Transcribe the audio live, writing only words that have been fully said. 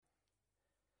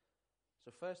So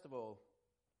first of all,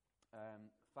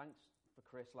 thanks for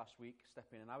Chris last week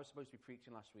stepping in. I was supposed to be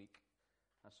preaching last week.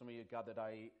 As some of you gathered,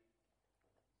 I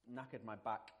knackered my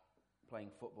back playing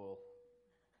football,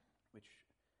 which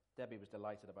Debbie was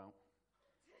delighted about.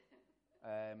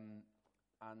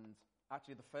 And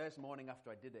actually, the first morning after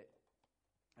I did it,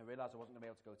 I realised I wasn't going to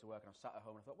be able to go to work, and I sat at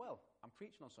home and I thought, well, I'm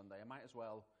preaching on Sunday. I might as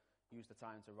well use the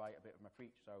time to write a bit of my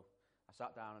preach. So I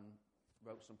sat down and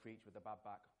wrote some preach with a bad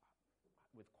back,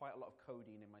 with quite a lot of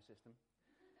codeine in my system.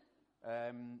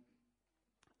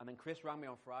 And then Chris rang me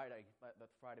on Friday, the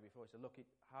Friday before. He said, "Look,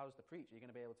 how's the preach? Are you going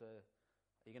to be able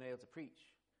to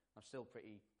preach?" I'm still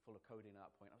pretty full of codeine at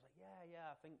that point. I was like,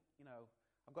 "Yeah, I think,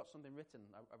 I've got something written.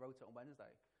 I wrote it on Wednesday."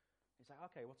 He's like,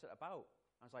 "Okay, what's it about?"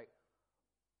 I was like,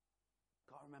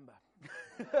 "Gotta remember."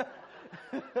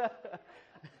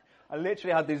 I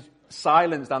literally had this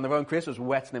silence down the road. Chris was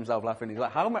wetting himself laughing. He's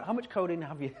like, how much codeine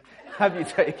have you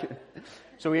taken?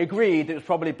 So we agreed it was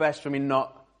probably best for me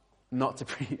not to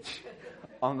preach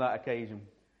on that occasion.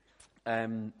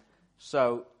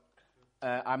 So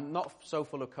I'm not so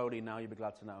full of codeine now, you'll be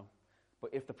glad to know.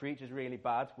 But if the preach is really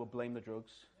bad, we'll blame the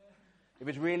drugs. If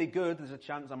it's really good, there's a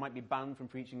chance I might be banned from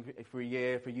preaching for a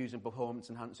year for using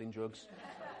performance-enhancing drugs.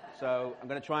 So I'm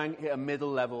going to try and hit a middle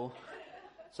level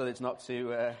so that it's not too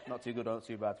good or not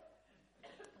too bad.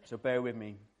 So bear with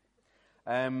me.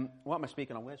 What am I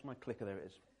speaking on? Where's my clicker? There it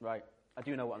is. Right. I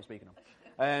do know what I'm speaking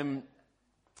on.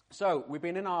 So we've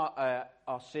been in our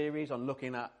series on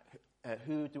looking at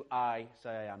who do I say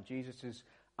I am? Jesus'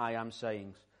 I am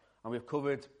sayings. And we've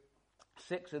covered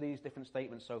 6 of these different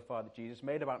statements so far that Jesus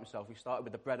made about himself. We started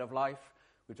with the bread of life.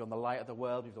 We've done the light of the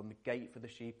world. We've done the gate for the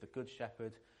sheep, the good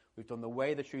shepherd. We've done the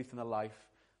way, the truth, and the life,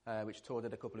 which Tor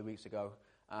did a couple of weeks ago.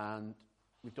 And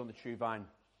we've done the true vine.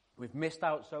 We've missed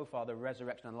out so far the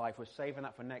resurrection and life. We're saving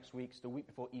that for next week. It's the week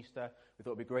before Easter. We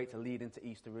thought it would be great to lead into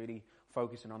Easter, really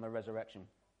focusing on the resurrection.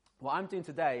 What I'm doing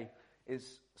today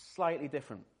is slightly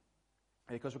different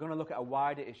because we're going to look at a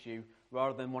wider issue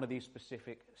rather than one of these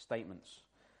specific statements.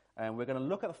 And we're going to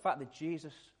look at the fact that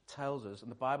Jesus tells us,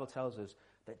 and the Bible tells us,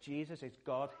 that Jesus is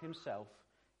God himself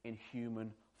in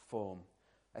human form.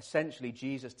 Essentially,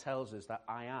 Jesus tells us that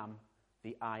I am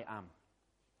the I am.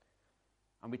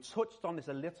 And we touched on this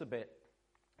a little bit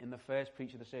in the first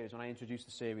preach of the series when I introduced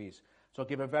the series. So I'll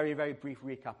give a very, very brief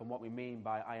recap on what we mean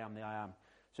by I am the I am.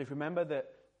 So if you remember that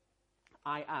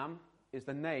I am is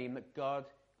the name that God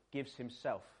gives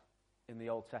himself in the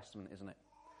Old Testament, isn't it?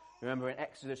 Remember in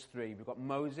Exodus 3, we've got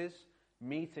Moses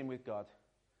meeting with God.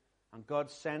 And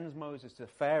God sends Moses to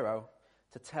Pharaoh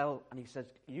to tell, and he says,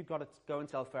 you've got to go and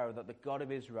tell Pharaoh that the God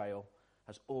of Israel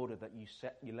has ordered that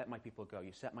you let my people go,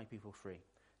 you set my people free.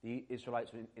 The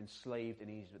Israelites were enslaved in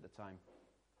Egypt at the time.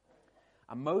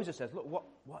 And Moses says, look,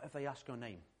 what if they ask your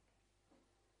name?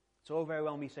 It's all very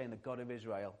well me saying the God of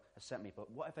Israel has sent me, but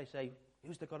what if they say,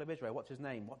 who's the God of Israel? What's his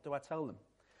name? What do I tell them?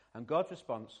 And God's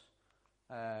response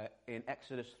in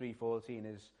Exodus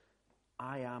 3:14 is,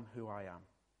 I am who I am.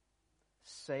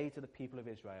 Say to the people of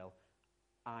Israel,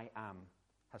 I am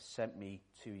has sent me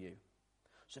to you.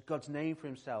 So God's name for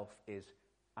himself is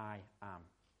I am.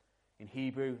 In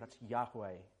Hebrew, that's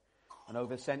Yahweh. And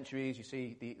over the centuries, you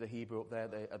see the Hebrew up there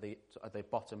at the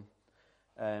bottom.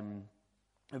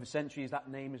 Over centuries, that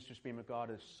name has just been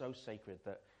regarded as so sacred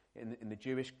that in the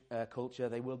Jewish culture,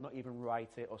 they will not even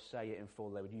write it or say it in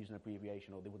full. They would use an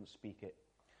abbreviation or they wouldn't speak it.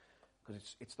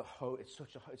 Because it's the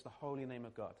holy name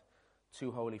of God.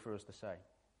 Too holy for us to say.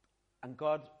 And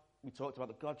God, we talked about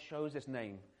that God chose this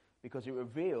name because it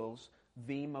reveals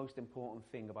the most important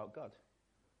thing about God.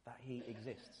 That he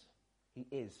exists. He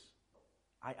is.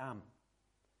 I am.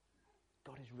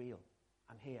 God is real.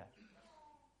 I'm here.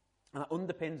 And that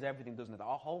underpins everything, doesn't it?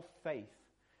 Our whole faith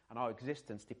and our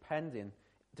existence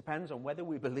depends on whether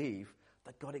we believe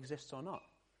that God exists or not.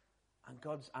 And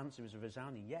God's answer is a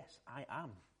resounding yes, I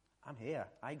am. I'm here.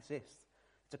 I exist.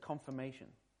 It's a confirmation.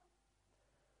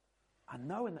 And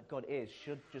knowing that God is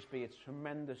should just be a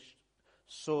tremendous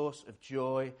source of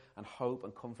joy and hope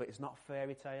and comfort. It's not a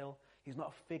fairy tale. He's not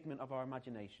a figment of our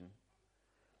imagination.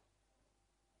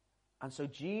 And so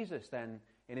Jesus then,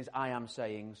 in his I am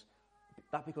sayings,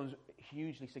 that becomes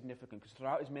hugely significant because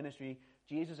throughout his ministry,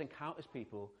 Jesus encounters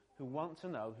people who want to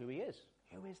know who he is.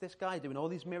 Who is this guy doing all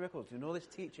these miracles, doing all this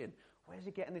teaching? Where's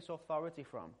he getting this authority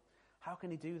from? How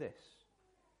can he do this?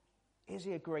 Is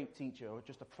he a great teacher or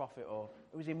just a prophet? Or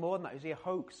is he more than that? Is he a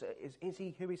hoax? Is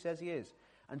he who he says he is?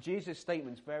 And Jesus'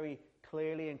 statements very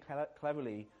clearly and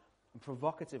cleverly and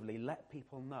provocatively let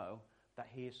people know that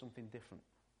he is something different.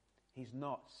 He's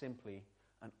not simply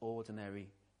an ordinary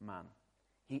man.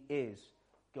 He is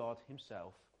God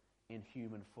himself in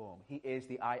human form. He is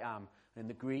the I am. In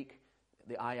the Greek,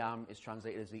 the I am is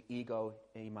translated as the ego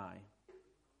eimi.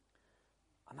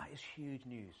 And that is huge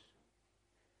news.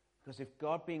 Because if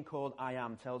God being called I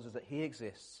am tells us that he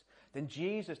exists, then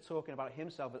Jesus talking about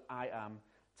himself as I am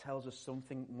tells us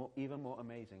something even more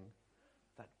amazing,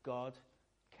 that God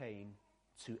came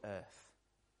to earth.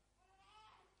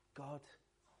 God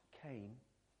came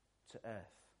to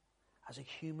earth as a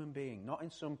human being, not in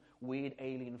some weird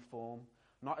alien form,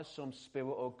 not as some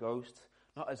spirit or ghost,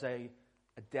 not as a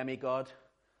demigod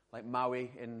like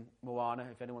Maui in Moana,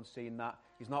 if anyone's seen that.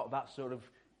 He's not that sort of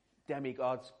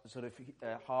demigod, sort of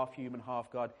half human,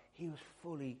 half God. He was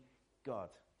fully God,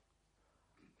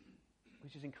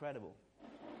 which is incredible.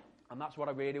 And that's what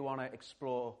I really want to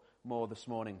explore more this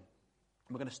morning.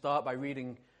 We're going to start by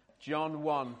reading John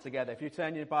 1 together. If you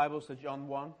turn your Bibles to John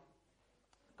 1,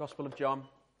 Gospel of John,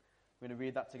 we're going to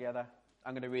read that together.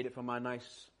 I'm going to read it from my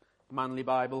nice manly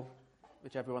Bible,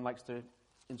 which everyone likes to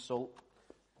insult.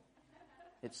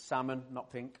 It's salmon,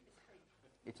 not pink.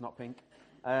 It's not pink.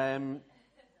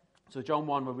 So John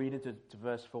 1, we're reading to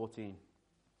verse 14.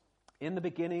 In the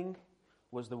beginning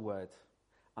was the Word,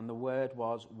 and the Word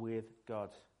was with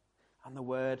God, and the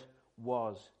Word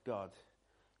was God.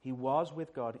 He was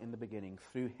with God in the beginning.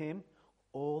 Through him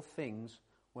all things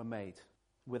were made.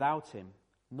 Without him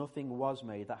nothing was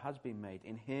made that has been made.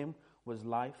 In him was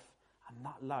life, and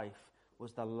that life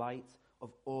was the light of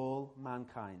all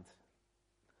mankind.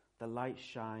 The light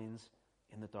shines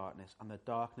in the darkness, and the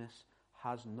darkness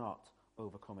has not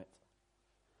overcome it.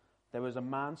 There was a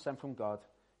man sent from God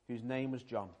whose name was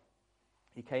John.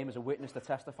 He came as a witness to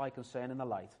testify concerning the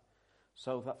light,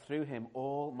 so that through him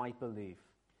all might believe.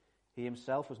 He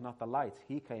himself was not the light.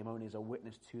 He came only as a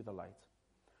witness to the light.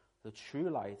 The true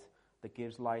light that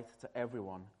gives light to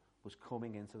everyone was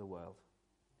coming into the world.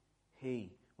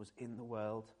 He was in the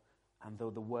world, and though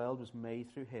the world was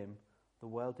made through him, the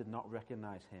world did not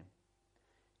recognize him.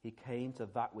 He came to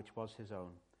that which was his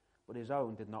own, but his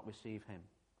own did not receive him.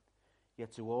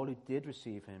 Yet to all who did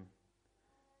receive him,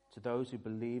 to those who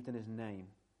believed in his name,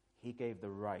 he gave the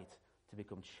right to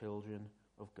become children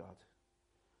of God.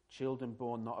 Children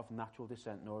born not of natural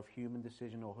descent, nor of human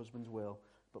decision or husband's will,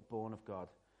 but born of God.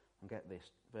 And get this,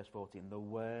 verse 14. The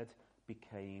Word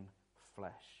became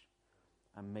flesh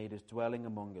and made his dwelling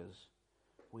among us.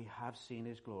 We have seen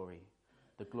his glory,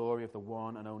 the glory of the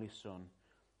one and only Son,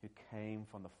 who came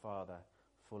from the Father,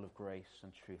 full of grace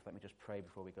and truth. Let me just pray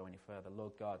before we go any further.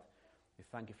 Lord God, we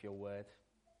thank you for your word.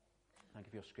 Thank you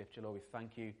for your scripture, Lord. We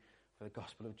thank you for the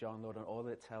Gospel of John, Lord, and all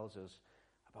that it tells us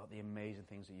about the amazing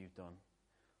things that you've done.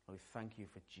 Lord, we thank you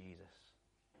for Jesus.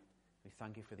 We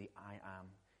thank you for the I am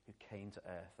who came to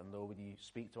earth. And Lord, will you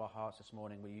speak to our hearts this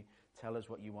morning? Will you tell us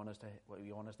what you want us to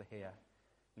hear?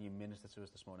 Will you minister to us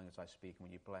this morning as I speak? And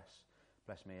will you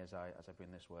bless me as I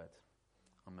bring this word?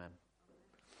 Amen.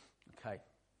 Okay.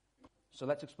 So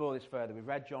let's explore this further. We've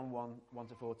read John 1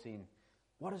 to 14.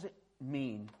 What does it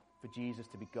mean for Jesus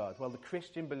to be God? Well, the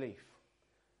Christian belief,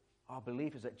 our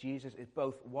belief is that Jesus is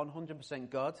both 100%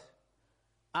 God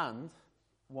and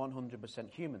 100%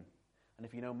 human. And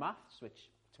if you know maths, which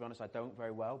to be honest I don't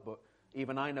very well, but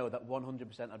even I know that 100%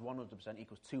 and 100%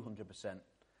 equals 200%. And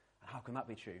how can that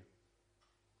be true?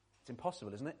 It's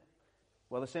impossible, isn't it?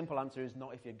 Well, the simple answer is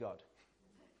not if you're God.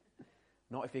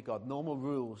 Not if you're God. Normal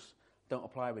rules don't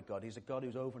apply with God. He's a God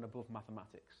who's over and above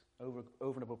mathematics, over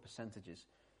and above percentages.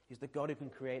 He's the God who can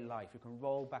create life, who can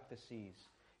roll back the seas,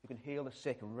 who can heal the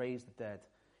sick and raise the dead,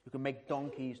 who can make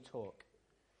donkeys talk.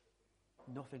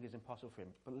 Nothing is impossible for him.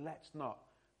 But let's not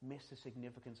miss the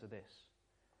significance of this.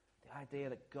 The idea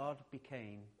that God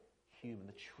became human,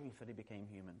 the truth that he became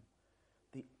human.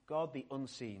 God the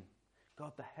unseen,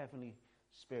 God the Heavenly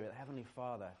Spirit, the Heavenly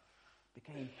Father,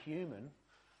 became human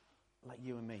like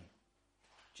you and me.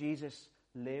 Jesus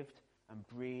lived and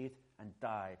breathed and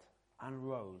died and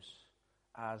rose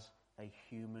as a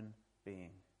human being,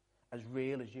 as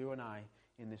real as you and I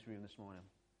in this room this morning.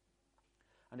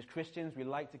 And as Christians, we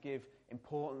like to give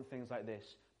important things like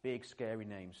this big, scary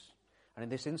names. And in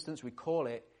this instance, we call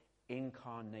it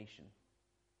incarnation.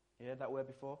 You heard that word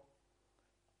before?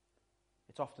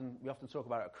 We often talk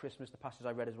about it at Christmas. The passage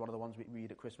I read is one of the ones we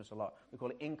read at Christmas a lot. We call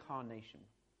it incarnation.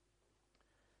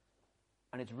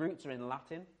 And its roots are in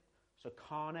Latin. So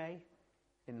carne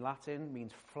in Latin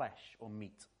means flesh or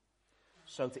meat.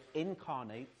 So to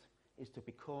incarnate is to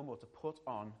become or to put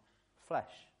on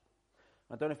flesh.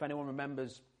 I don't know if anyone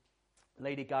remembers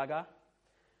Lady Gaga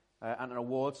at an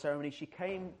award ceremony. She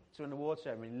came to an award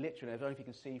ceremony, literally, I don't know if you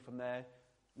can see from there,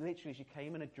 literally she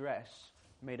came in a dress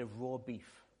made of raw beef.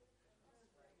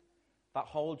 That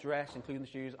whole dress, including the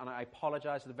shoes, and I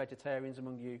apologize to the vegetarians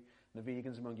among you and the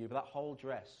vegans among you, but that whole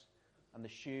dress and the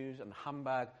shoes and the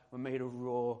handbag were made of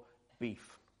raw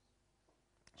beef.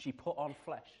 She put on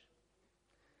flesh,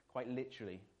 quite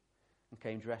literally, and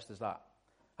came dressed as that.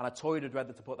 And I toyed with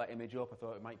whether to put that image up. I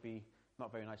thought it might be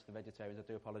not very nice to the vegetarians. I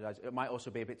do apologise. It might also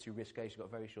be a bit too risque. She's got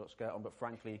a very short skirt on, but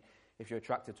frankly, if you're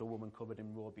attracted to a woman covered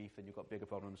in raw beef, then you've got bigger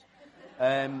problems.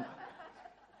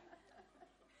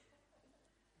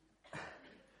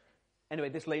 Anyway,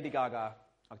 this Lady Gaga,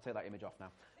 I'll take that image off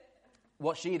now.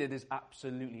 What she did is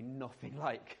absolutely nothing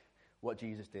like what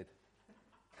Jesus did.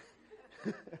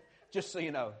 Just so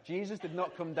you know, Jesus did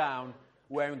not come down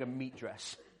wearing a meat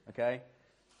dress, okay?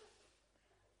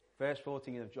 Verse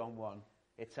 14 of John 1,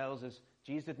 it tells us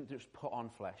Jesus didn't just put on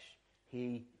flesh.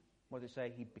 What did it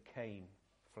say? He became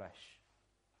flesh.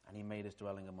 And he made his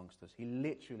dwelling amongst us. He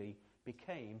literally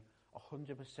became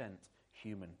 100%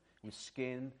 human. With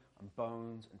skin and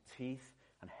bones and teeth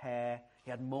and hair.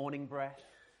 He had morning breath.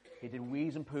 He did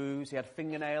wheeze and poos. He had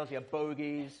fingernails. He had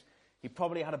bogies. He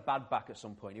probably had a bad back at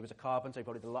some point. He was a carpenter. He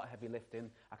probably did a lot of heavy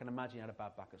lifting. I can imagine he had a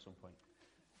bad back at some point.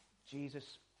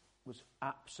 Jesus was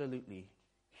absolutely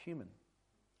human.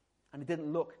 And he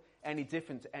didn't look any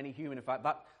different to any human. In fact,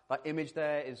 that image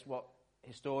there is what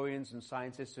historians and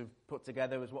scientists have put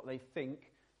together as what they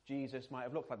think Jesus might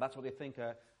have looked like. That's what they think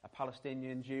a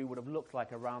Palestinian Jew would have looked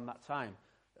like around that time.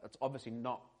 It's obviously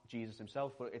not Jesus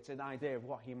himself, but it's an idea of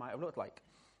what he might have looked like.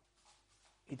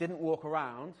 He didn't walk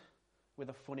around with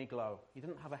a funny glow. He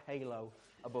didn't have a halo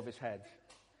above his head.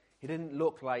 He didn't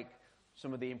look like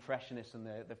some of the impressionists and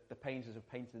the painters have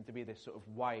painted him to be this sort of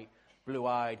white,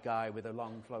 blue-eyed guy with a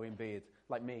long flowing beard,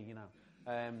 like me, you know.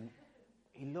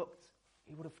 He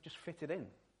would have just fitted in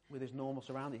with his normal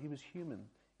surroundings. He was human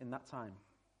in that time.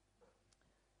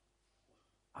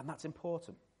 And that's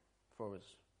important for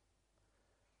us.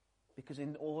 Because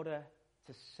in order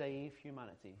to save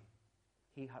humanity,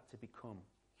 he had to become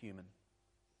human.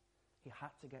 He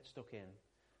had to get stuck in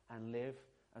and live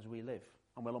as we live.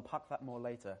 And we'll unpack that more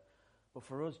later. But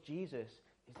for us, Jesus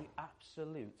is the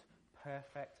absolute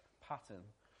perfect pattern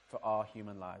for our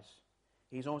human lives.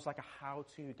 He's almost like a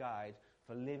how-to guide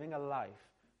for living a life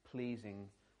pleasing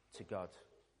to God.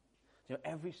 You know,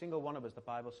 every single one of us, the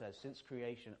Bible says, since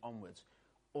creation onwards,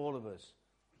 all of us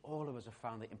have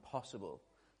found it impossible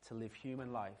to live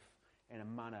human life in a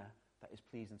manner that is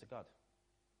pleasing to God.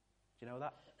 Do you know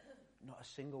that? Not a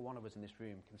single one of us in this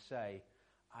room can say,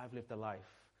 I've lived a life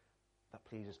that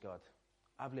pleases God.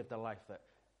 I've lived a life that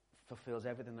fulfills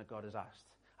everything that God has asked.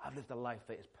 I've lived a life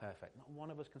that is perfect. Not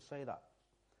one of us can say that.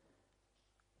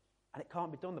 And it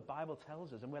can't be done. The Bible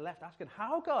tells us, and we're left asking,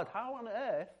 how, God? How on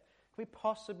earth can we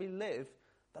possibly live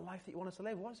the life that you want us to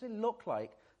live? What does it look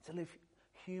like to live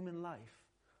human life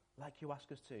like you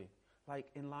ask us to? Like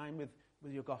in line with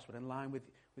your gospel, in line with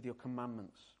your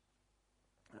commandments.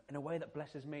 In a way that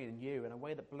blesses me and you, in a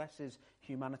way that blesses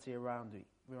humanity around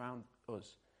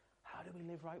us. How do we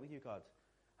live right with you, God?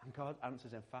 And God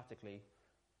answers emphatically,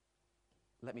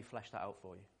 let me flesh that out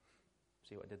for you.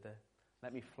 See what I did there?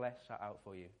 Let me flesh that out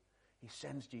for you. He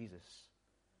sends Jesus.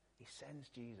 He sends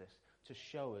Jesus to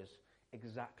show us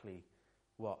exactly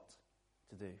what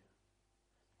to do.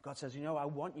 God says, you know, I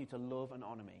want you to love and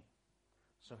honor me.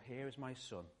 So here is my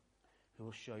son who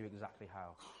will show you exactly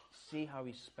how. See how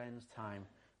he spends time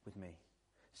with me.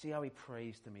 See how he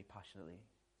prays to me passionately.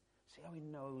 See how he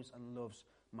knows and loves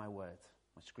my word,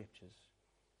 my scriptures.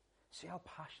 See how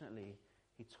passionately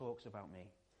he talks about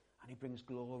me and he brings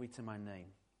glory to my name.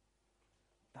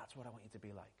 That's what I want you to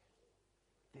be like.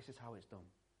 This is how it's done.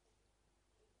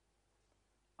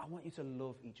 I want you to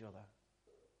love each other.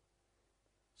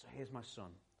 So here's my son,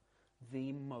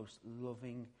 the most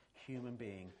loving human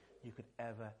being you could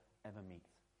ever meet.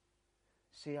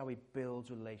 See how he builds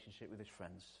relationship with his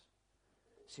friends.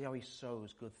 See how he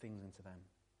sows good things into them.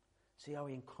 See how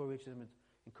he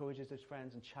encourages his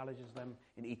friends and challenges them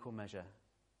in equal measure.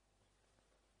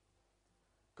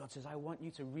 God says, I want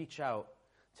you to reach out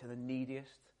to the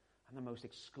neediest and the most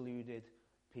excluded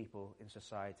people in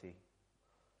society.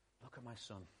 Look at my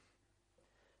son.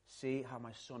 See how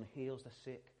my son heals the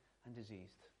sick and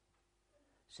diseased.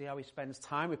 See how he spends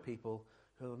time with people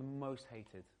who are the most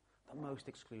hated, the most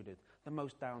excluded, the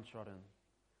most downtrodden.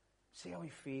 See how he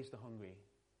feeds the hungry.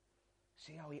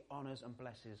 See how he honors and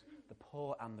blesses the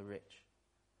poor and the rich.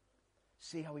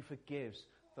 See how he forgives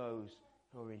those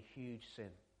who are in huge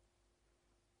sin.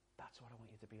 That's what I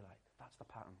want you to be like. That's the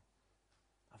pattern.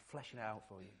 I'm fleshing it out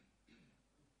for you.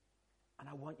 And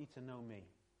I want you to know me.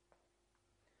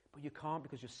 But you can't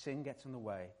because your sin gets in the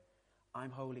way.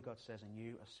 I'm holy, God says, and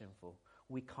you are sinful.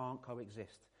 We can't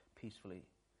coexist peacefully.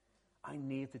 I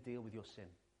need to deal with your sin.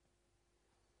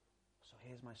 So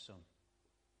here's my son.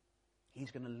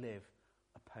 He's going to live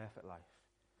a perfect life.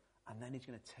 And then he's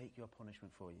going to take your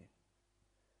punishment for you.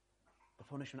 The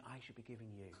punishment I should be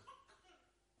giving you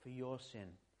for your sin.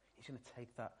 He's going to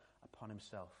take that upon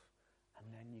himself. And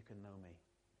then you can know me.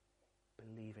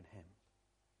 Believe in him.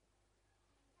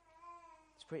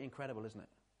 It's pretty incredible, isn't it?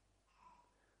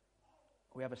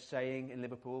 We have a saying in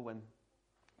Liverpool when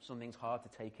something's hard to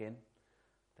take in,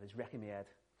 that is wrecking my head.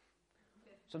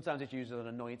 Sometimes it's used as an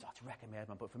annoyance, it's wrecking my head,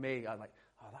 man. But for me, I'm like,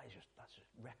 that's just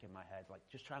wrecking my head. Like,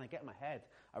 just trying to get my head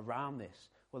around this.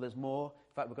 Well, there's more.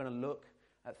 In fact, we're going to look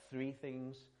at 3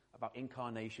 things about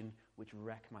incarnation which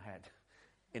wreck my head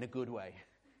in a good way.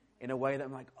 In a way that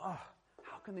I'm like, how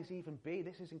can this even be?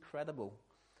 This is incredible.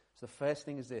 So the first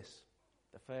thing is this.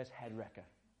 The first head wrecker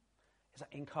is that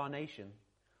incarnation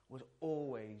was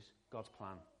always God's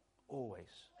plan. Always.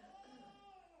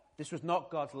 This was not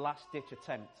God's last-ditch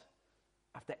attempt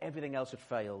after everything else had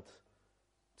failed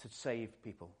to save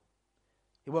people.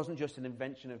 It wasn't just an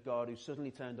invention of God who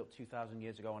suddenly turned up 2,000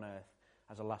 years ago on earth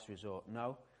as a last resort.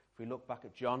 No. If we look back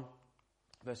at John,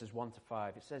 verses 1 to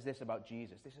 5, it says this about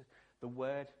Jesus. This is the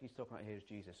word he's talking about here is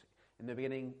Jesus. In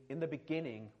the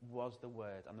beginning was the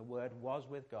Word, and the Word was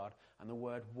with God, and the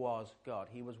Word was God.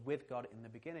 He was with God in the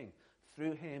beginning.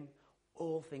 Through him,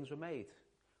 all things were made.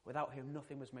 Without him,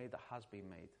 nothing was made that has been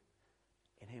made.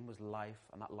 In him was life,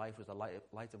 and that life was the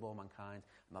light of all mankind,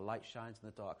 and the light shines in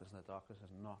the darkness, and the darkness has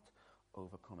not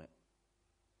overcome it.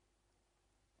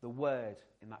 The word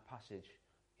in that passage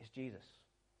is Jesus.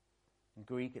 In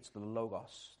Greek, it's the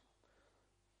Logos.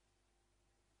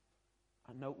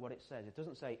 And note what it says. It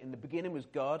doesn't say, in the beginning was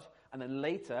God, and then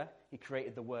later he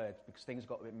created the Word, because things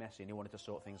got a bit messy and he wanted to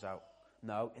sort things out.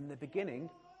 No, in the beginning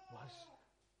was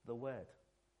the Word.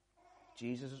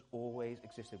 Jesus has always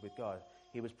existed with God.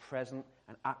 He was present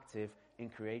and active in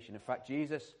creation. In fact,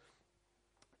 Jesus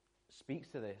speaks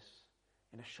to this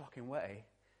in a shocking way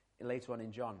later on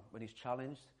in John, when he's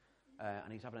challenged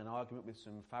and he's having an argument with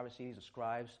some Pharisees and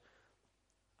scribes.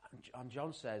 And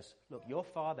John says, look, your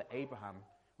father Abraham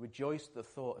rejoiced at the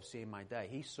thought of seeing my day.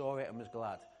 He saw it and was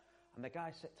glad. And the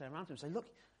guy turned around to him and said, look,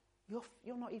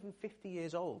 you're not even 50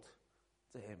 years old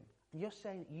to him. And you're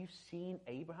saying you've seen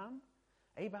Abraham?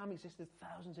 Abraham existed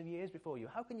thousands of years before you.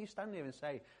 How can you stand here and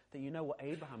say that you know what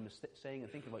Abraham was saying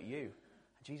and thinking about you?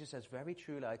 And Jesus says, very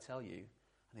truly I tell you,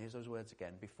 and here's those words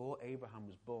again, before Abraham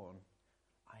was born,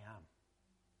 I am.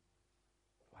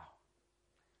 Wow.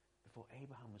 Before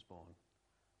Abraham was born,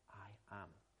 I am.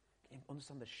 Can you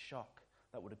understand the shock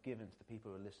that would have given to the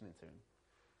people who were listening to him?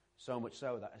 So much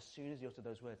so that as soon as he uttered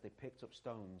those words, they picked up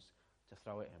stones to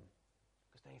throw at him.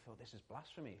 Because they thought, this is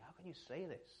blasphemy. How can you say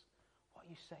this? What are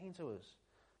you saying to us?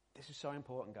 This is so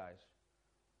important, guys,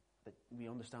 that we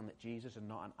understand that Jesus is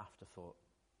not an afterthought.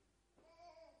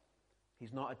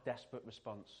 He's not a desperate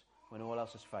response when all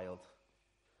else has failed.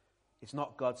 It's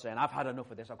not God saying, I've had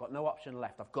enough of this. I've got no option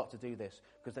left. I've got to do this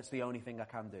because that's the only thing I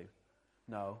can do.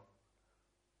 No.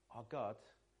 Our God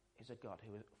is a God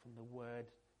who, from the word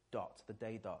dot, the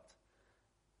day dot,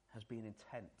 has been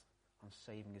intent on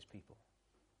saving his people.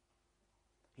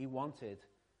 He wanted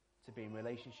to be in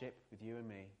relationship with you and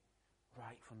me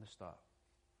right from the start.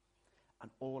 And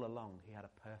all along, he had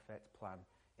a perfect plan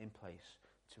in place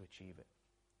to achieve it.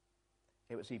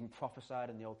 It was even prophesied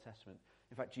in the Old Testament.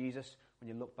 In fact, Jesus, when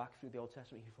you look back through the Old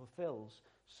Testament, he fulfills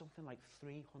something like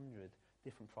 300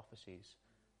 different prophecies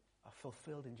are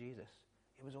fulfilled in Jesus.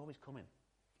 It was always coming.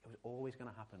 It was always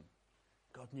going to happen.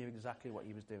 God knew exactly what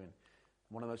he was doing.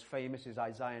 One of the most famous is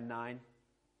Isaiah 9.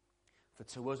 For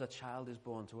to us a child is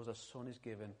born, to us a son is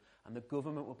given, and the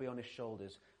government will be on his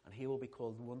shoulders, and he will be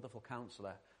called Wonderful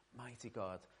Counselor, Mighty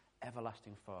God,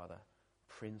 Everlasting Father,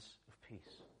 Prince of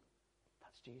Peace.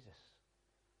 That's Jesus.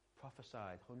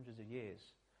 Prophesied hundreds of years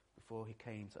before he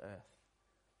came to earth.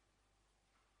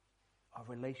 Our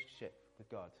relationship with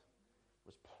God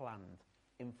was planned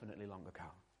infinitely long ago,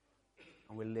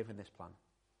 and we live in this plan.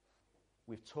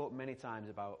 We've talked many times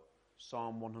about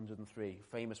Psalm 103,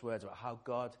 famous words about how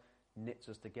God knits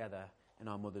us together in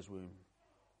our mother's womb.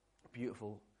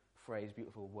 Beautiful phrase,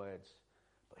 beautiful words.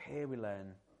 But here we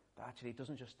learn that actually it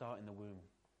doesn't just start in the womb.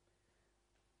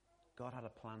 God had a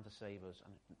plan to save us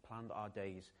and planned our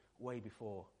days way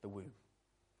before the womb.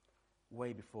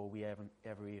 Way before we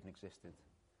ever even existed.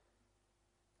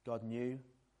 God knew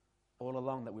all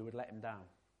along that we would let him down.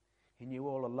 He knew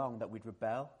all along that we'd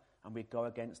rebel and we'd go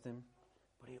against him.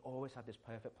 But he always had this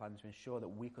perfect plan to ensure that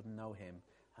we could know him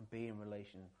and be in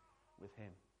relation with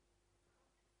him.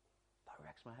 That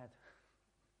wrecks my head.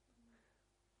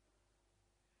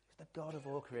 He's the God of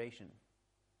all creation.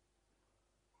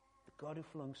 The God who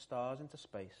flung stars into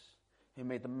space, who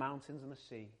made the mountains and the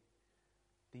sea,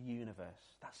 the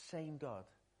universe. That same God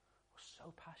was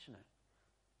so passionate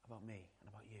about me and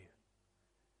about you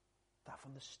that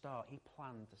from the start he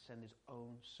planned to send his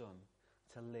own son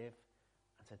to live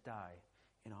and to die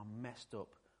in our messed up,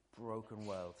 broken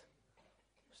world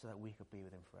so that we could be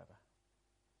with him forever.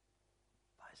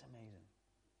 That is amazing.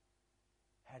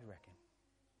 Head-wrecking.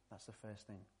 That's the first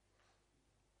thing.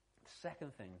 The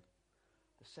second thing,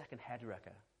 the second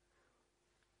head-wrecker,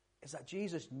 is that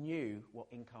Jesus knew what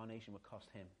incarnation would cost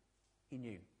him. He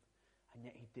knew. And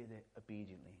yet he did it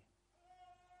obediently.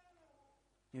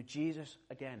 You know, Jesus,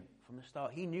 again, from the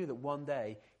start, he knew that one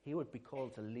day he would be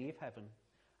called to leave heaven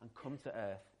and come to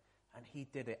earth. And he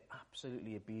did it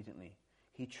absolutely obediently.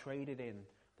 He traded in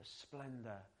the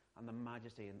splendor and the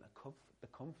majesty and the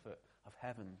comfort of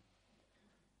heaven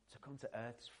to come to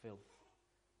earth's filth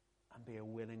and be a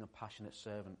willing and passionate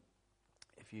servant.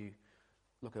 If you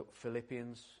look at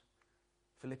Philippians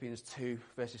 2,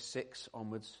 verses 6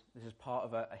 onwards, this is part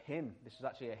of a hymn. This is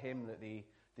actually a hymn that the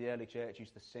early church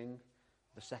used to sing.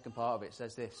 The second part of it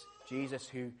says this: Jesus,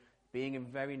 who, being in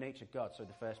very nature God, so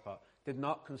the first part, did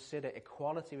not consider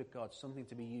equality with God something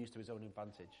to be used to his own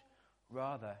advantage.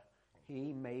 Rather,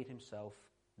 he made himself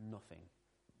nothing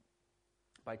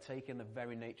by taking the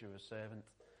very nature of a servant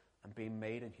and being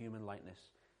made in human likeness,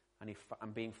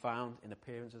 and being found in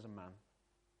appearance as a man.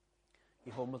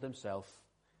 He humbled himself.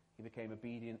 He became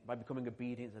obedient by becoming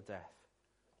obedient to death,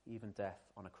 even death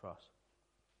on a cross.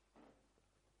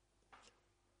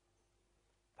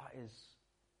 That is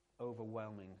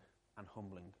overwhelming and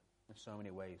humbling in so many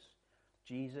ways.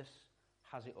 Jesus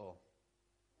has it all.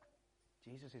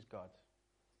 Jesus is God.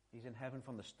 He's in heaven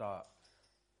from the start.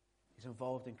 He's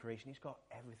involved in creation. He's got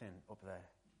everything up there.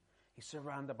 He's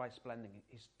surrounded by splendor.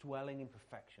 He's dwelling in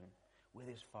perfection with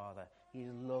his Father. He's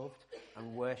loved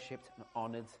and worshipped and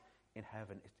honoured in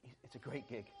heaven. It's a great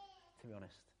gig, to be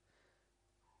honest.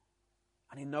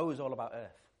 And he knows all about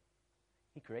earth.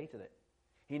 He created it.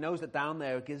 He knows that down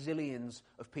there are gazillions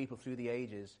of people through the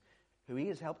ages who he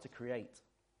has helped to create.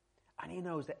 And he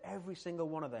knows that every single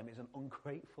one of them is an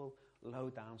ungrateful,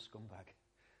 low-down scumbag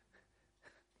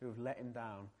who have let him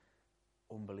down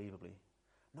unbelievably.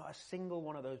 Not a single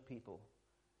one of those people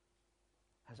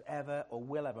has ever or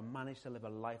will ever manage to live a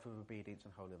life of obedience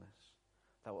and holiness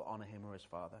that will honour him or his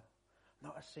Father.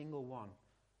 Not a single one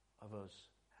of us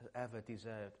has ever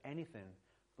deserved anything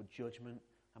but judgment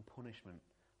and punishment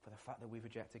for the fact that we've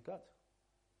rejected God.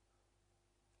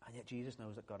 And yet Jesus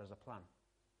knows that God has a plan.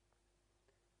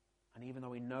 And even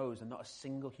though he knows that not a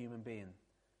single human being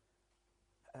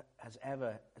has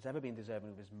ever been deserving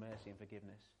of his mercy and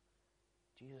forgiveness,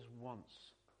 Jesus wants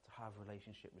to have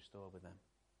relationship restored with them.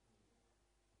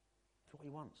 That's what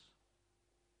he wants.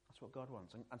 That's what God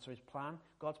wants. And so his plan,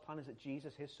 God's plan, is that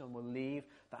Jesus, his son, will leave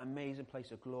that amazing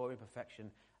place of glory and perfection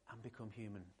and become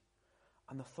human.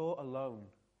 And the thought alone,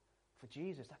 for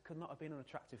Jesus, that could not have been an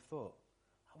attractive thought.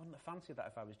 I wouldn't have fancied that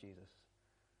if I was Jesus.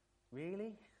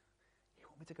 Really? You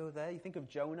want me to go there? You think of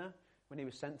Jonah when he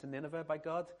was sent to Nineveh by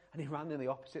God and he ran in the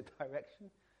opposite direction.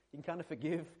 You can kind of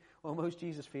forgive almost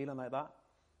Jesus feeling like that.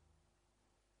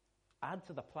 Add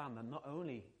to the plan that not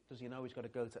only does he know he's got to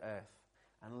go to earth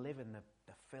and live in the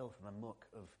filth and the muck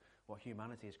of what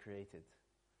humanity has created,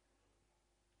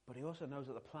 but he also knows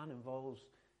that the plan involves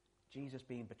Jesus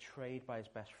being betrayed by his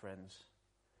best friends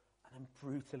and then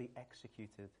brutally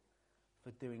executed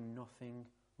for doing nothing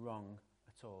wrong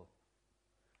at all.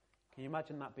 Can you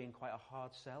imagine that being quite a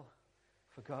hard sell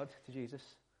for God to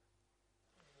Jesus?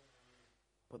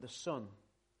 But the Son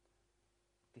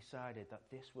decided that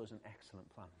this was an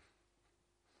excellent plan,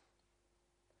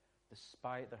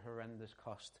 despite the horrendous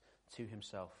cost to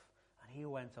himself. And he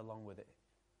went along with it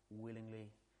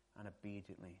willingly and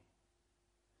obediently.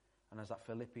 And as that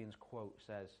Philippians quote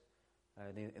says,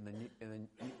 in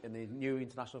the New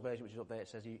International Version, which is up there, it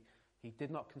says he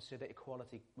did not consider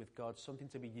equality with God something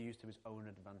to be used to his own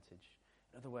advantage.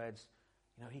 In other words,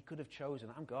 he could have chosen,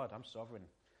 I'm God, I'm sovereign.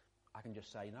 I can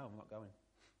just say, no, I'm not going.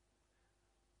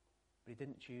 But he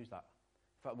didn't choose that.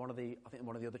 In fact, I think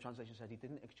one of the other translations said he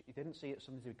didn't see it as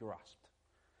something to be grasped,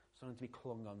 something to be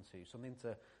clung onto, something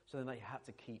that he had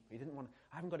to keep. He didn't want.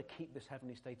 I haven't got to keep this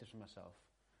heavenly status for myself.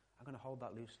 I'm going to hold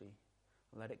that loosely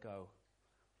and let it go.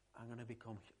 I'm going to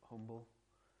become humble,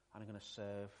 and I'm going to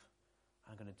serve,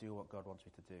 and I'm going to do what God wants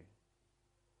me to do.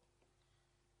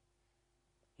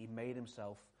 He made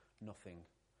himself nothing.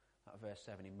 That verse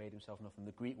 7, he made himself nothing.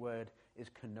 The Greek word is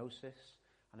kenosis,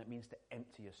 and it means to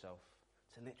empty yourself,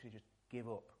 to literally just give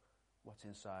up what's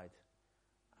inside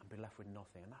and be left with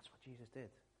nothing. And that's what Jesus did.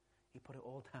 He put it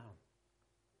all down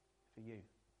for you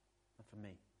and for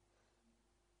me.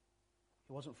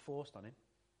 It wasn't forced on him.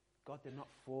 God did not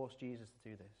force Jesus to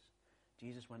do this.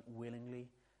 Jesus went willingly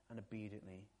and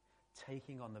obediently,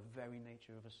 taking on the very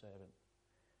nature of a servant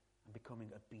and becoming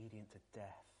obedient to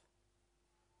death.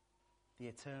 The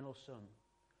eternal Son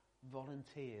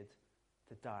volunteered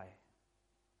to die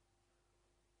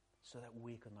so that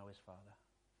we could know his Father.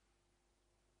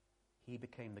 He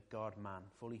became the God-man,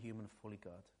 fully human, fully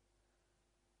God.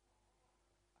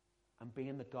 And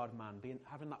being the God-man,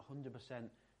 having that 100%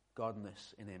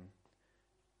 godness in him,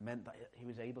 meant that he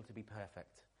was able to be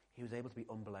perfect. He was able to be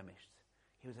unblemished.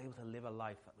 He was able to live a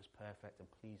life that was perfect and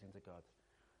pleasing to God,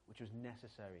 which was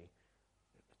necessary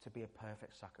to be a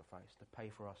perfect sacrifice, to pay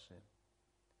for our sin.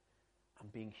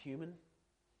 And being human,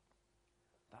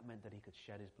 that meant that he could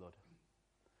shed his blood.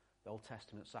 The Old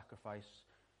Testament sacrifice,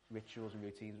 rituals and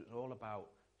routines, it was all about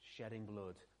shedding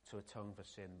blood to atone for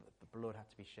sin. The blood had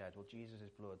to be shed. Well, Jesus'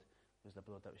 blood was the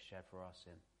blood that was shed for our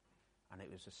sin. And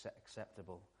it was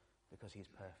acceptable because he's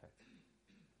perfect.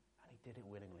 And he did it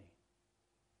willingly.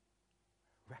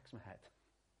 Wrecks my head.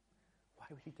 Why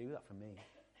would he do that for me?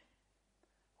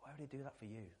 Why would he do that for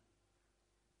you?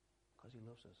 Because he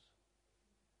loves us.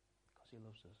 Because he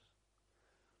loves us.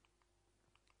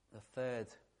 The third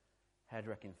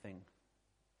head-wrecking thing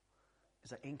is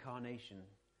that incarnation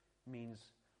means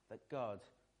that God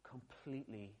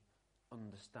completely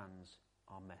understands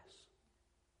our mess.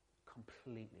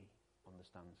 Completely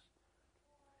understands.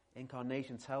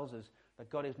 Incarnation tells us that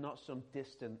God is not some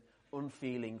distant,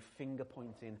 unfeeling,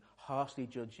 finger-pointing, harshly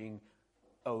judging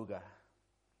ogre.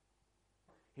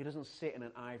 He doesn't sit in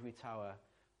an ivory tower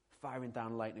firing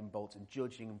down lightning bolts and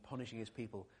judging and punishing his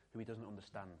people who he doesn't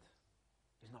understand.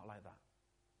 He's not like that.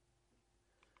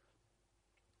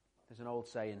 There's an old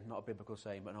saying, not a biblical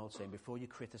saying, but an old saying, before you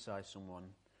criticize someone,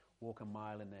 walk a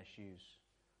mile in their shoes.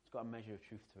 It's got a measure of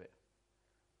truth to it.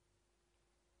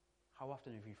 How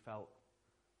often have you felt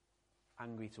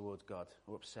angry towards God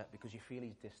or upset because you feel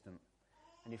he's distant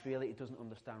and you feel that he doesn't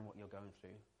understand what you're going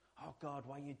through? Oh God,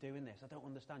 why are you doing this? I don't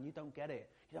understand. You don't get it.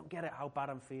 You don't get it how bad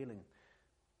I'm feeling.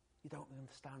 You don't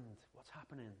understand what's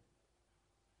happening.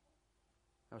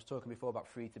 I was talking before about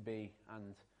free to be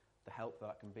and the help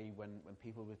that can be when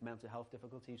people with mental health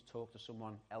difficulties talk to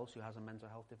someone else who has a mental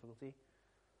health difficulty.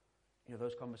 You know,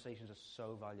 those conversations are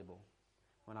so valuable.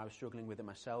 When I was struggling with it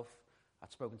myself,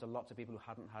 I'd spoken to lots of people who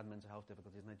hadn't had mental health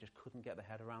difficulties and they just couldn't get their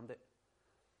head around it.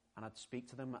 And I'd speak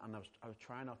to them and I was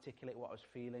trying to articulate what I was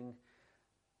feeling,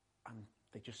 and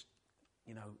they just,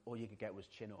 you know, all you could get was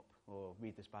chin up or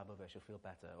read this Bible verse, you'll feel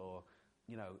better, or,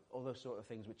 you know, all those sort of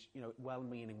things which, you know,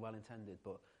 well-meaning, well-intended,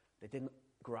 but they didn't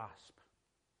grasp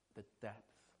the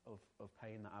depth of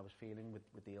pain that I was feeling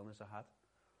with the illness I had.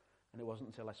 And it wasn't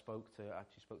until I spoke to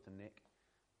Nick,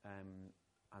 and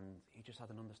he just had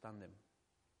an understanding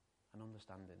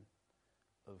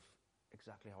of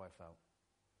exactly how I felt.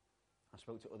 I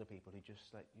spoke to other people who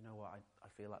just like, you know what, I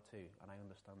feel that too, and I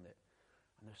understand it.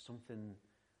 And there's something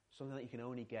that you can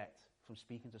only get from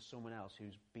speaking to someone else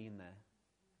who's been there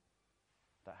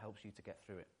that helps you to get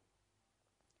through it.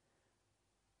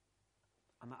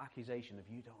 And that accusation of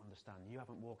you don't understand, you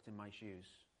haven't walked in my shoes,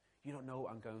 you don't know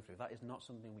what I'm going through, that is not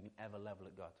something we can ever level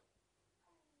at God.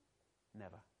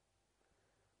 Never.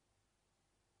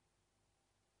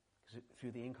 Because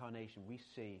through the incarnation we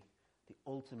see the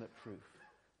ultimate proof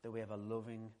that we have a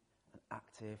loving and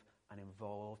active and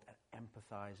involved and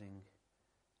empathizing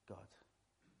God.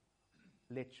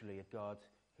 Literally a God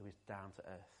who is down to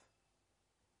earth.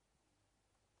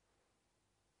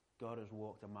 God has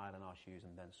walked a mile in our shoes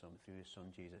and then some through his Son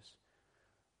Jesus.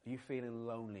 Are you feeling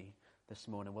lonely this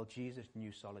morning? Well, Jesus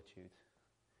knew solitude.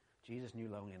 Jesus knew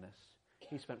loneliness.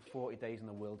 He spent 40 days in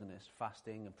the wilderness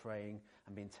fasting and praying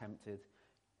and being tempted.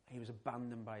 He was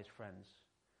abandoned by his friends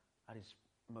at his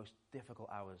most difficult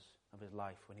hours of his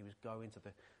life when he was going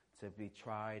to be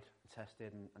tried,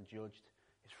 tested and judged.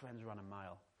 His friends ran a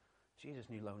mile. Jesus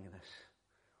knew loneliness.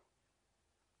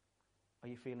 Are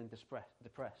you feeling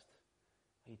depressed?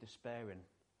 Are you despairing?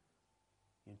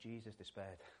 You know, Jesus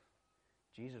despaired.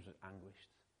 Jesus was anguished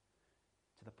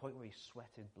to the point where he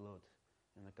sweated blood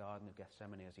in the Garden of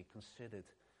Gethsemane as he considered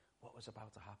what was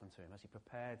about to happen to him, as he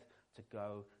prepared to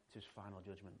go to his final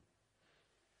judgment.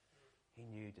 He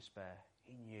knew despair.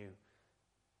 He knew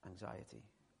anxiety.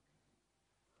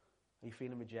 Are you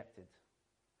feeling rejected?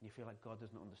 And you feel like God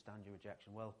doesn't understand your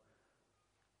rejection? Well,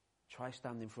 try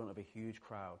standing in front of a huge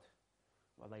crowd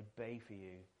while they bay for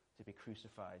you to be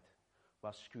crucified,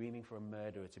 while screaming for a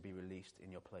murderer to be released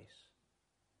in your place.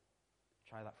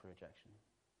 Try that for rejection.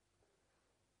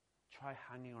 Try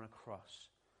hanging on a cross,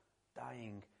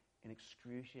 dying in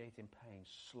excruciating pain,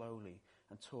 slowly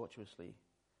and tortuously,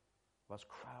 whilst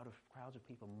crowds of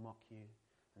people mock you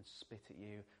and spit at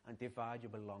you and divide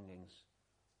your belongings.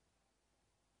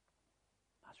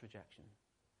 That's rejection.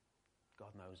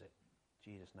 God knows it.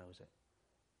 Jesus knows it.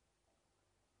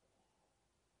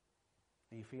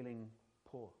 Are you feeling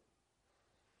poor?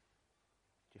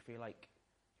 Do you feel like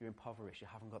you're impoverished, you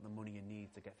haven't got the money you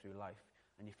need to get through life,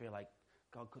 and you feel like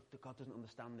God doesn't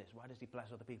understand this? Why does he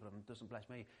bless other people and doesn't bless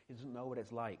me? He doesn't know what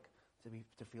it's like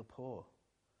to feel poor.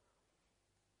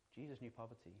 Jesus knew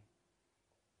poverty.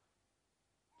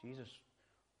 Jesus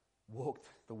walked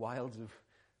the wilds of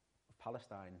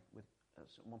Palestine. With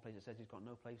one place it says he's got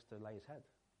no place to lay his head.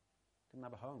 Didn't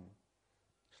have a home.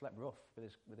 Slept rough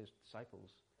with his disciples.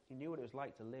 He knew what it was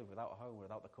like to live without a home,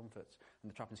 without the comforts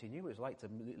and the trappings. He knew what it was like to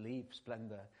leave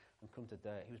splendor and come to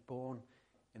dirt. He was born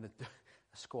in a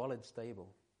squalid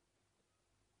stable.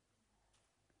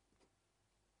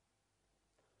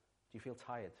 Do you feel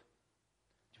tired?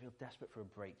 Do you feel desperate for a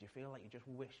break? Do you feel like you just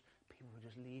wish people would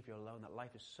just leave you alone, that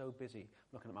life is so busy?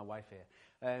 I'm looking at my wife here.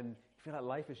 You feel like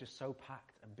life is just so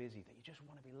packed and busy that you just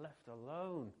want to be left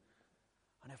alone.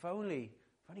 And if only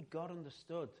God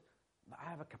understood that I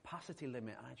have a capacity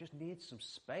limit and I just need some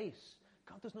space.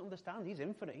 God doesn't understand. He's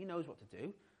infinite. He knows what to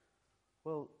do.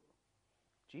 Well,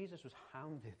 Jesus was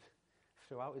hounded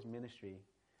throughout his ministry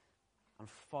and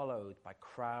followed by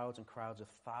crowds and crowds of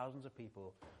thousands of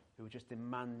people who were just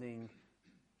demanding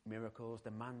miracles,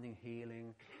 demanding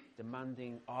healing,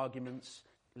 demanding arguments,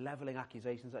 leveling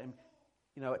accusations at him.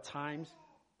 You know, at times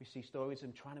we see stories of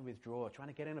him trying to withdraw, trying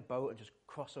to get in a boat and just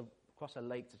cross a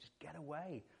lake to just get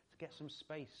away, to get some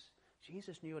space.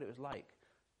 Jesus knew what it was like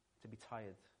to be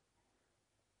tired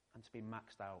and to be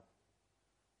maxed out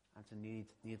and to need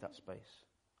that space.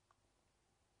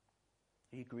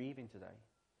 Are you grieving today?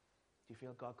 Do you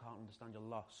feel God can't understand your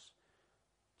loss?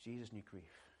 Jesus knew grief.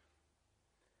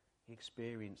 He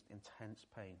experienced intense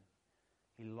pain.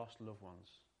 He lost loved ones.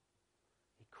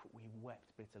 He wept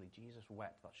bitterly. Jesus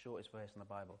wept, that shortest verse in the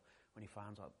Bible, when he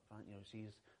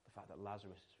sees the fact that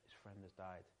Lazarus, his friend, has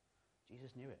died.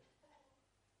 Jesus knew it.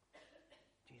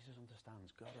 Jesus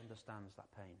understands. God understands that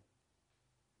pain.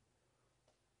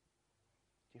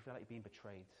 Do you feel like you're being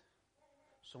betrayed?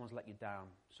 Someone's let you down.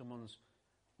 Someone's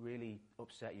really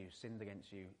upset you, sinned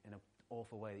against you in an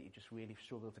awful way that you just really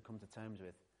struggle to come to terms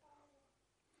with.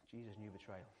 Jesus knew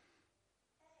betrayal.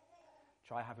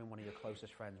 Try having one of your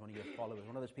closest friends, one of your followers,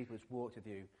 one of those people who's walked with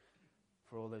you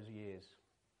for all those years,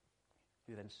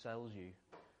 who then sells you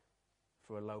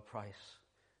for a low price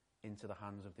into the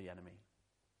hands of the enemy,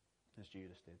 as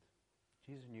Judas did.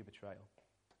 Jesus knew betrayal.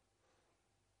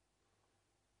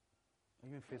 Are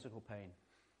you in physical pain?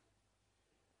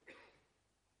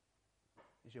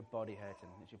 Is your body hurting?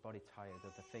 Is your body tired?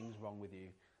 Are there things wrong with you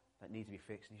that need to be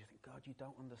fixed? And you think, God, you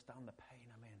don't understand the pain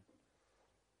I'm in.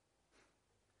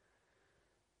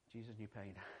 Jesus knew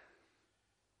pain.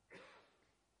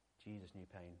 Jesus knew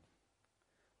pain.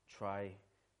 Try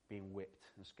being whipped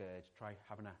and scourged. Try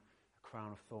having a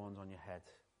crown of thorns on your head.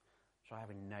 Try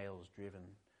having nails driven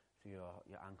through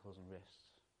your ankles and wrists.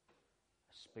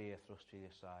 A spear thrust through your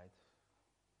side.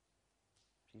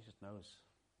 Jesus knows.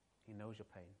 He knows your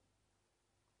pain.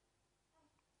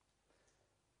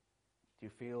 Do you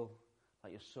feel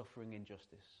like you're suffering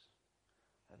injustice?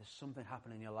 That there's something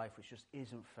happening in your life which just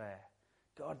isn't fair?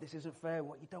 God, this isn't fair.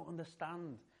 What, you don't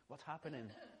understand what's happening.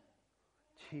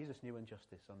 Jesus knew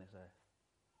injustice on this earth.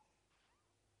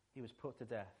 He was put to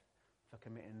death for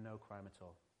committing no crime at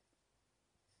all.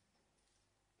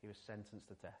 He was sentenced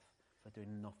to death for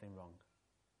doing nothing wrong.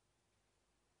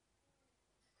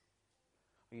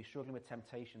 Are you struggling with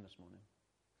temptation this morning?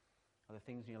 Are there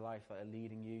things in your life that are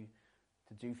leading you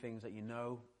to do things that you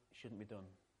know shouldn't be done?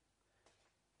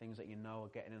 Things that you know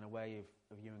are getting in the way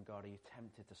of you and God? Are you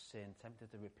tempted to sin, tempted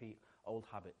to repeat old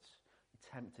habits?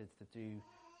 You're tempted to do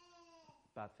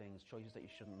bad things, choices that you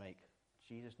shouldn't make?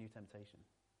 Jesus knew temptation.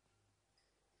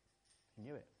 He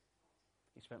knew it.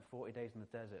 He spent 40 days in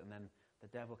the desert, and then the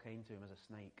devil came to him as a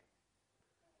snake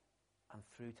and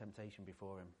threw temptation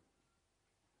before him.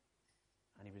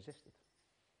 And he resisted.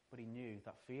 But he knew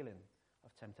that feeling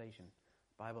of temptation.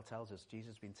 The Bible tells us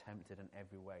Jesus has been tempted in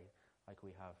every way, like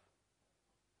we have.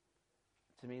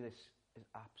 To me, this is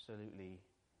absolutely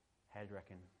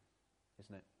head-wrecking,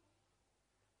 isn't it?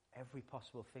 Every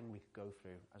possible thing we could go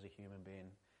through as a human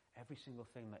being, every single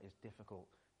thing that is difficult,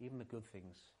 even the good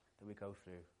things that we go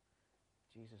through,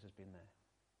 Jesus has been there.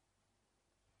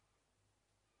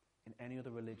 In any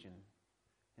other religion,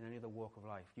 in any other walk of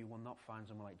life, you will not find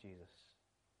someone like Jesus.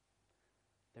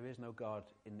 There is no God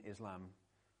in Islam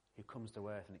who comes to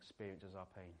earth and experiences our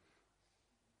pain.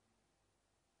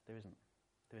 There isn't.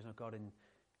 There is no God in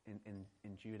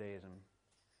Judaism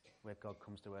where God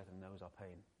comes to earth and knows our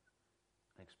pain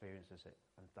and experiences it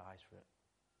and dies for it.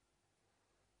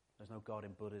 There's no God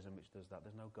in Buddhism which does that.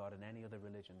 There's no God in any other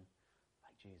religion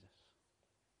like Jesus.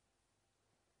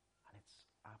 And it's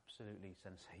absolutely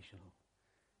sensational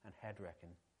and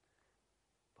head-wrecking.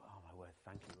 But oh my word,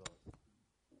 thank you, Lord.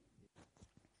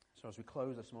 So as we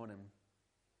close this morning,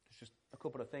 there's just a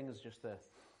couple of things just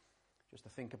to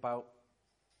think about.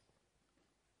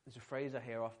 There's a phrase I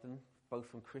hear often, both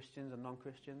from Christians and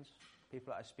non-Christians,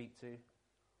 people that I speak to,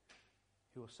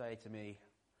 who will say to me,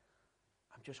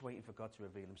 I'm just waiting for God to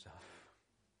reveal himself.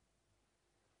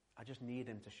 I just need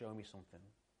him to show me something.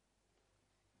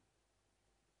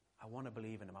 I want to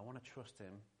believe in him. I want to trust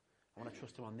him. I want to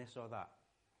trust him on this or that.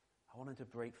 I want him to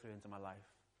break through into my life.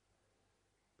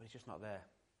 But he's just not there.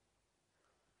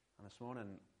 And this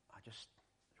morning, I just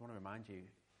want to remind you,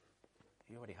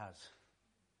 he already has.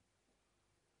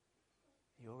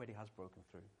 He already has broken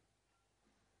through.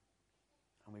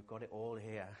 And we've got it all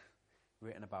here,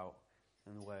 written about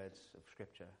in the words of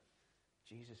Scripture.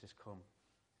 Jesus has come,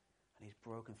 and he's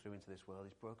broken through into this world.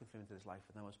 He's broken through into this life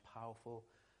in the most powerful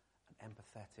and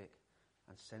empathetic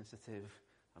and sensitive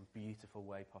and beautiful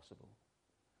way possible.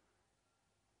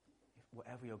 If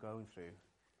whatever you're going through,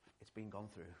 it's been gone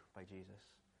through by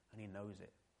Jesus, and he knows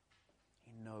it.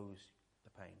 He knows the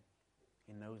pain.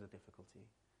 He knows the difficulty.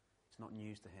 It's not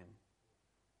news to him.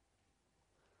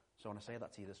 So I want to say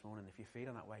that to you this morning. If you're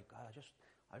feeling that way, God, I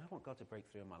just want God to break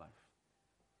through in my life.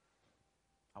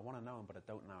 I want to know him, but I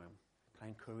don't know him. Can I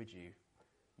encourage you?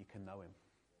 You can know him.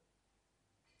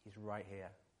 He's right here.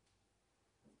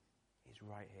 He's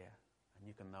right here. And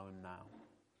you can know him now.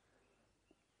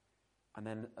 And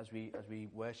then as we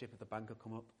worship, if the band could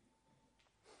come up,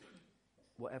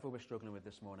 whatever we're struggling with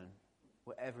this morning,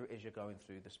 whatever it is you're going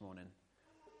through this morning,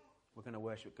 we're going to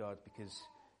worship God because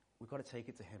we've got to take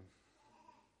it to him.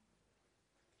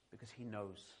 Because he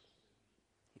knows.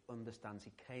 He understands.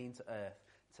 He came to earth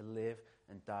to live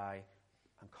and die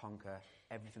and conquer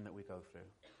everything that we go through.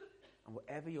 And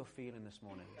whatever you're feeling this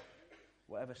morning,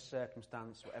 whatever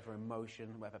circumstance, whatever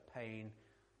emotion, whatever pain,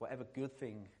 whatever good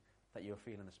thing that you're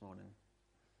feeling this morning,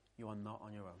 you are not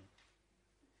on your own.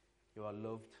 You are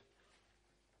loved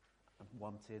and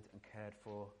wanted and cared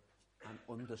for and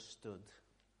understood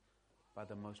by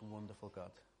the most wonderful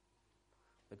God.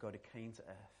 The God who came to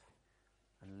earth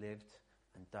and lived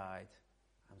and died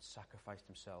and sacrificed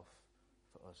himself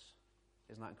for us.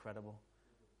 Isn't that incredible?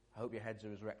 I hope your heads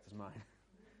are as wrecked as mine,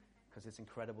 because it's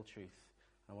incredible truth.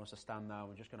 I want us to stand now.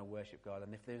 We're just going to worship God.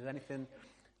 And if there's anything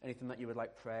that you would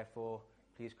like prayer for,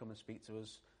 please come and speak to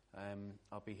us.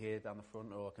 I'll be here down the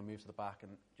front, or I can move to the back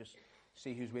and just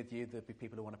see who's with you. There'll be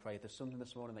people who want to pray. If there's something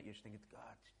this morning that you're just thinking,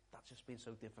 God, that's just been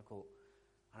so difficult,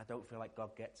 and I don't feel like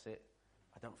God gets it.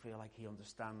 I don't feel like he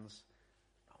understands.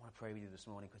 I want to pray with you this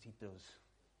morning, because he does.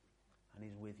 And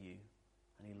he's with you,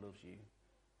 and he loves you.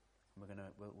 And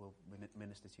we'll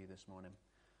minister to you this morning.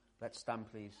 Let's stand,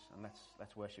 please, and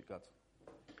let's worship God.